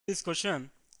This question,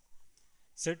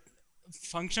 set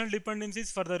functional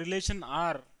dependencies for the relation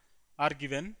R are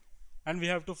given, and we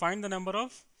have to find the number of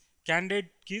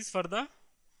candidate keys for the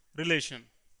relation.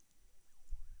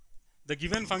 The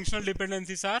given functional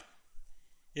dependencies are: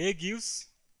 A gives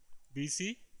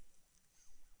BC,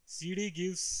 CD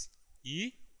gives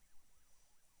E,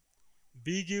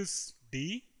 B gives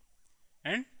D,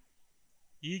 and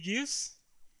E gives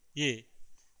A.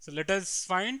 So let us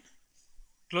find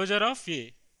closure of A.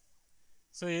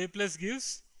 So A plus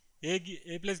gives A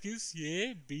plus gives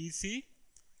A, B, C.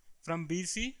 From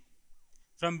BC,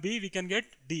 from B we can get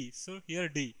D. So here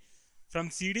D. From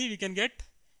CD we can get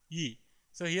E.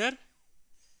 So here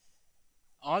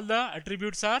all the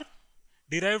attributes are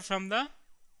derived from the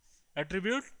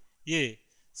attribute A.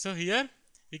 So here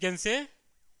we can say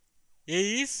A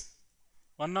is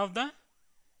one of the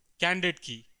candidate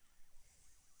key,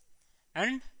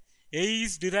 and A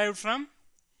is derived from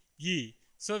E.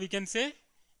 So we can say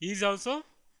E is also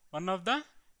one of the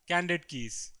candidate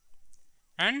keys.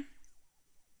 And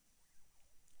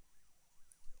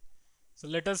so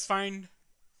let us find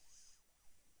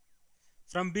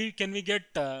from B, can we get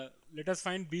let us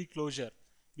find B closure.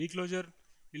 B closure,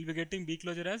 we'll be getting B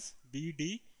closure as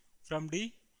BD. From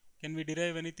D, can we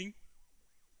derive anything?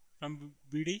 From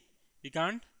BD we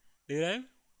can't derive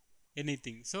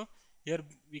anything. So here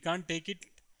we can't take it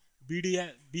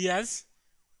B as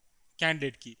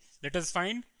candidate key. Let us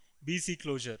find BC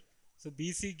closure. So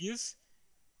BC gives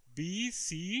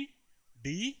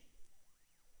BCD.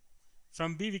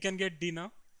 From B we can get D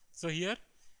now. So here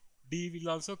D will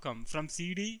also come. From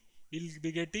CD we will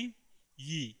be getting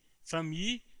E. From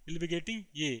E we will be getting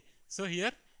A. So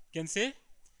here you can say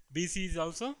BC is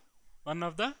also one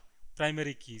of the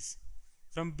primary keys.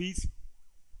 From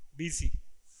BC.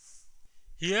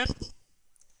 Here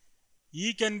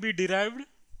E can be derived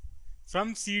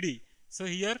from CD. So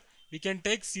here we can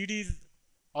take CD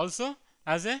also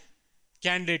as a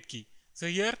candidate key. So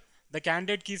here the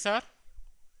candidate keys are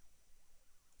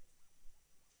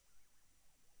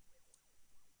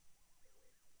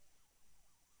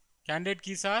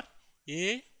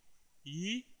A,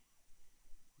 E,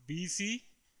 B, C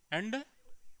and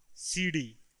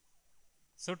CD.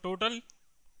 So total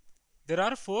there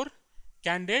are 4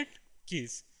 candidate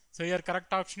keys. So here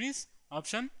correct option is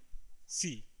option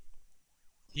C.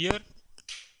 Here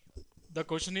the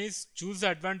question is choose the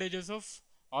advantages of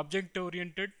object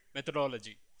oriented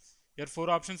methodology. Here 4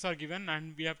 options are given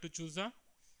and we have to choose the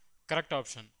correct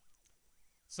option.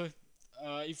 So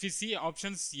if we see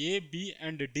options A, B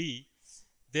and D,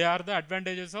 they are the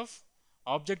advantages of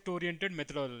object oriented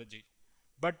methodology.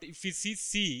 But if we see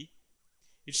C,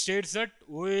 it states that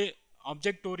OA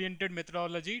object oriented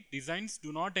methodology designs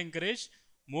do not encourage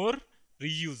more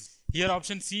reuse. Here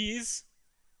option C is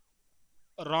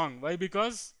wrong. Why?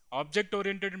 Because object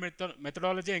oriented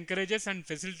methodology encourages and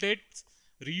facilitates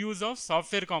reuse of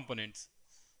software components.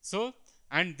 So,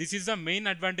 and this is the main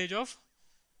advantage of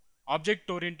object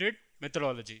oriented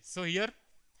methodology. So here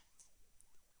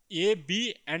A,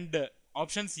 B and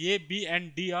options A, B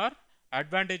and D are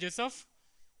advantages of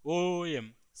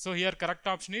OOM. So here correct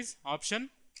option is option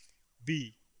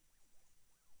B.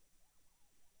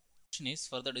 Is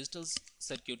for the digital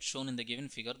circuit shown in the given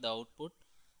figure, the output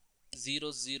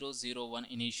 0001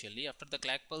 initially. After the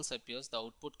clock pulse appears, the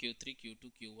output Q3,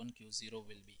 Q2, Q1, Q0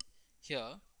 will be.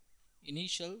 Here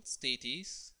initial state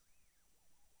is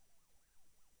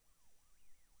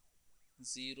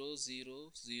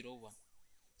 0001.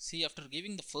 See, after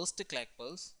giving the first clock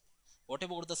pulse, what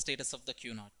about the status of the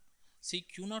Q0? See,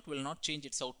 Q0 will not change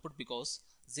its output because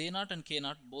J0 and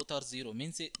K0 both are 0,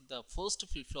 means the first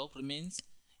flip-flop remains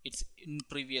its in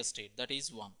previous state, that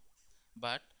is 1.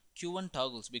 But Q1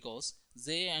 toggles because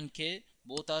J and K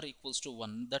both are equals to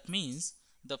 1. That means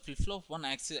the flip-flop 1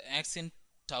 acts in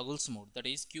toggles mode, that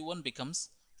is Q1 becomes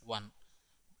 1.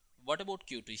 What about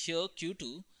Q2? Here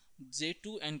Q2,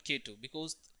 J2 and K2,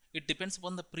 because it depends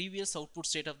upon the previous output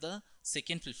state of the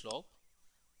second flip-flop,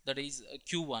 that is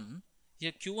Q1.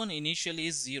 Here Q1 initially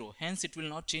is 0, hence it will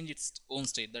not change its own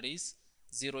state, that is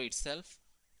 0 itself.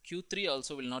 Q3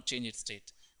 also will not change its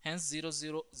state, hence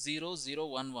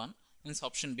 000011, hence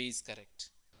option B is correct.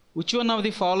 Which one of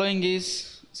the following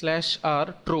is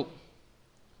 /R true?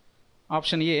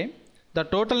 Option A, the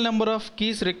total number of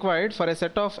keys required for a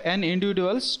set of n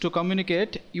individuals to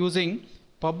communicate using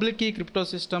public key crypto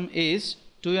system is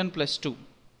 2n plus 2.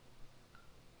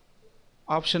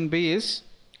 Option B is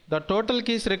the total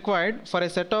keys required for a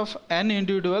set of n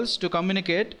individuals to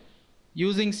communicate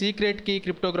using secret key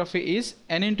cryptography is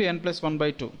n into n plus 1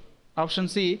 by 2. Option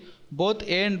C, both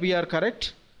A and B are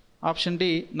correct. Option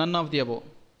D, none of the above.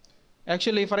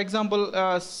 Actually, for example,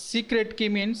 secret key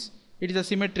means it is a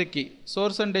symmetric key.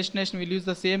 Source and destination will use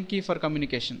the same key for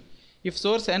communication. If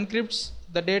source encrypts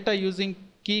the data using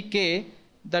key K,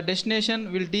 the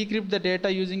destination will decrypt the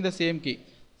data using the same key.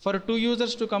 For two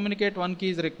users to communicate, one key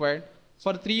is required.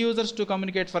 For three users to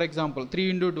communicate, for example, three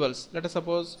individuals, let us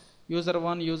suppose user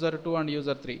 1, user 2 and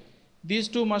user 3. These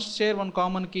two must share one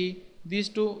common key. These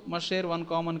two must share one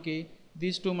common key.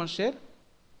 These two must share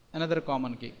another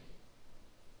common key.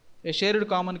 A shared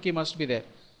common key must be there.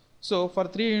 So for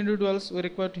three individuals, we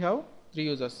require to have three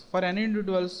users. For n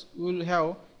individuals, we will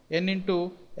have n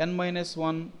into n minus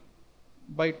 1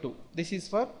 by 2. This is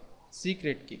for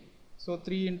secret key. So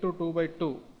 3 into 2 by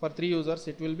 2. For three users,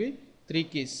 it will be 3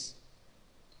 keys.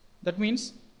 That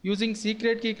means using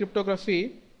secret key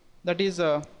cryptography, that is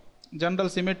a general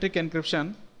symmetric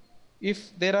encryption,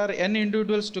 if there are n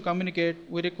individuals to communicate,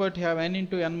 we require to have n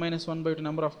into n minus 1 by 2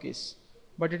 number of keys.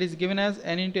 But it is given as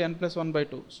n into n plus 1 by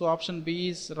 2. So option B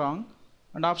is wrong.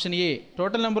 And option A,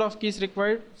 total number of keys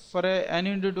required for n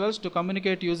individuals to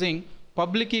communicate using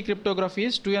public key cryptography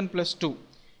is 2n plus 2.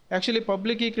 Actually,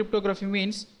 public key cryptography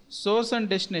means source and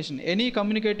destination. Any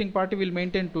communicating party will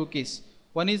maintain two keys.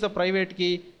 One is the private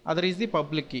key, other is the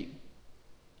public key.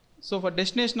 So for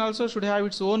destination also should have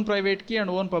its own private key and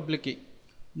own public key.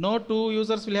 No two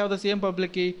users will have the same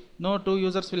public key, no two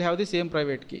users will have the same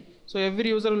private key. So every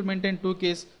user will maintain two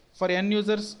keys. For n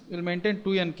users will maintain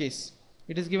 2n keys.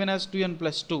 It is given as 2n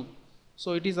plus 2.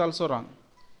 So it is also wrong.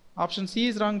 Option C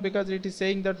is wrong because it is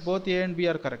saying that both A and B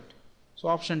are correct. So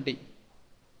option D.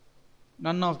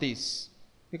 None of these.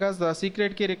 Because the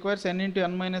secret key requires n into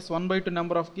n minus 1 by 2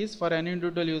 number of keys for n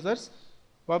individual users.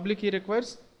 Public key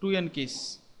requires 2n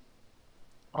keys.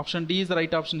 Option D is the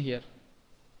right option here.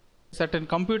 Certain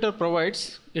computer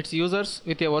provides its users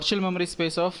with a virtual memory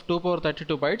space of 2 power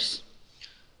 32 bytes.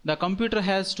 The computer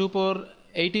has 2 power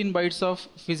 18 bytes of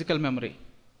physical memory.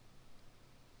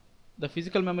 The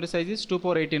physical memory size is 2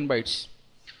 power 18 bytes.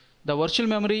 The virtual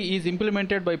memory is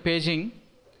implemented by paging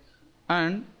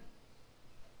and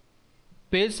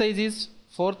page size is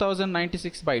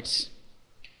 4096 bytes.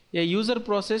 A user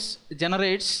process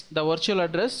generates the virtual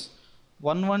address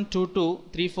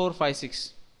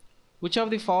 11223456. Which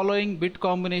of the following bit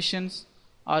combinations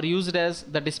are used as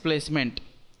the displacement?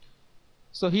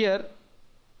 So here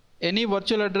any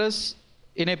virtual address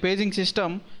in a paging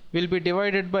system will be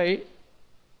divided by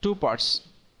two parts.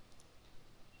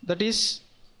 That is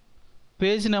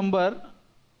page number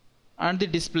and the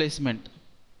displacement.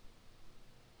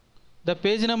 The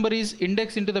page number is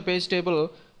indexed into the page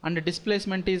table and the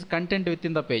displacement is content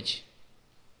within the page.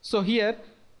 So here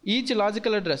each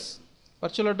logical address,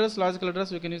 virtual address, logical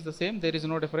address, we can use the same, there is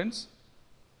no difference.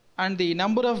 And the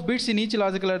number of bits in each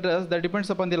logical address, that depends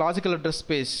upon the logical address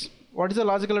space. What is the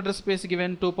logical address space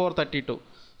given? 2 power 32.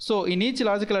 So in each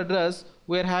logical address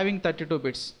we are having 32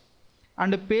 bits.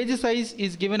 And the page size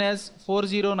is given as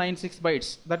 4096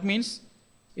 bytes. That means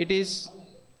it is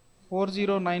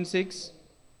 4096,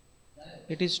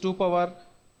 it is 2 power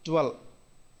 12.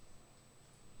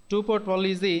 2 power 12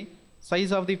 is the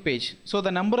size of the page. So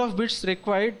the number of bits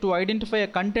required to identify a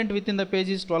content within the page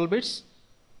is 12 bits.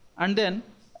 And then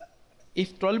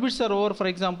if 12 bits are over, for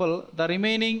example, the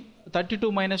remaining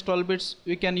 32 minus 12 bits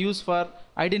we can use for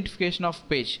identification of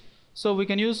page. So we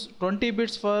can use 20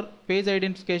 bits for page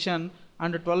identification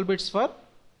and 12 bits for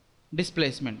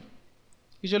displacement.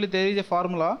 Usually there is a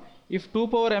formula. If 2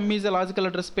 power m is a logical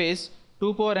address space,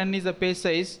 2 power n is the page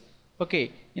size.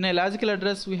 Okay, in a logical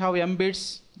address we have m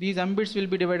bits. These m bits will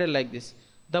be divided like this.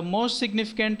 The most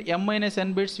significant m minus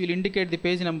n bits will indicate the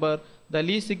page number. The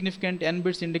least significant n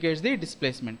bits indicates the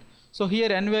displacement. So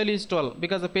here n value is 12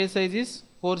 because the page size is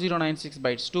 4096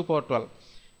 bytes, 2 power 12.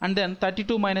 And then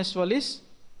 32 minus 12 is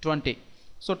 20.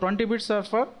 So 20 bits are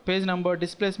for page number,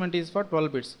 displacement is for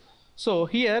 12 bits. So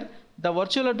here the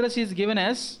virtual address is given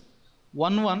as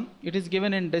 11, it is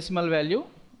given in decimal value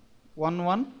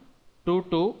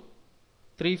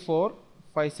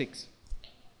 11223456.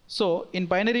 So in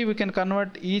binary we can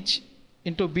convert each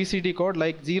into BCD code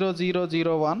like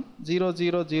 0001,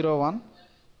 0001,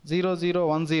 0010,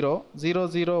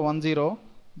 0010,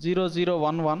 0011, 0100,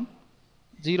 0101,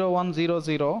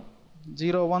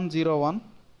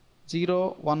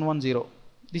 0110.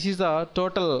 This is the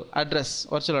total address,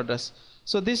 virtual address.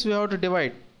 So this we have to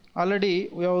divide. Already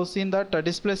we have seen that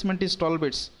displacement is 12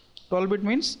 bits. 12 bit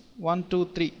means 1, 2,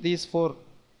 3, these 4.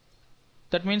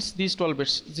 That means these 12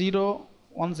 bits 0,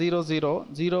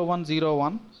 100,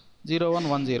 0101,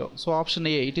 0110. So option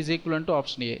A, it is equivalent to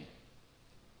option A.